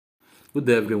Good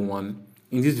day everyone.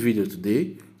 In this video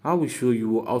today, I will show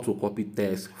you how to copy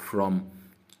text from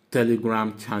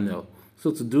Telegram channel.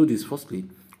 So to do this, firstly,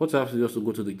 what you have to do is to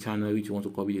go to the channel which you want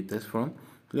to copy the text from.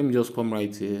 Let me just come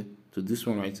right here to this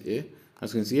one right here.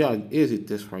 As you can see, here's a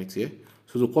text right here.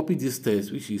 So to copy this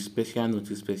text, which is special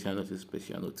notice, special notice,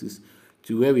 special notice,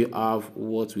 to where we have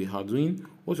what we are doing,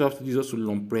 what you have to do is just to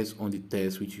long press on the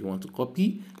text which you want to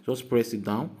copy. Just press it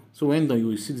down. So when done, you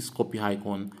will see this copy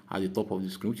icon at the top of the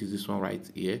screen, which is this one right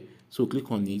here. So click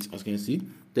on it. As you can see,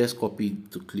 text copy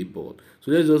to clipboard. So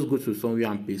let's just go to somewhere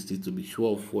and paste it to be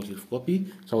sure of what you've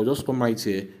copied. So I'll just come right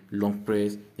here, long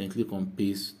press, then click on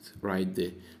paste right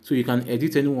there. So you can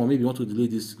edit anyone. Maybe you want to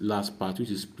delete this last part, which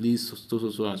is please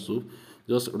so and so.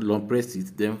 Just long press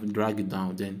it, then drag it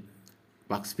down, then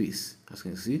backspace, as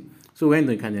you can see. So when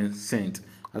you can then send,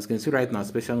 as you can see right now,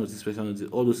 special notice,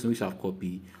 all those things which I've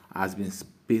copied has been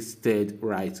pasted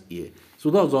right here. So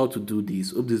that's how to do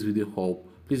this. Hope this video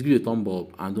helped. Please give it a thumb up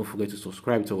and don't forget to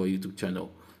subscribe to our YouTube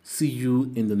channel. See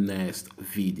you in the next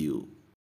video.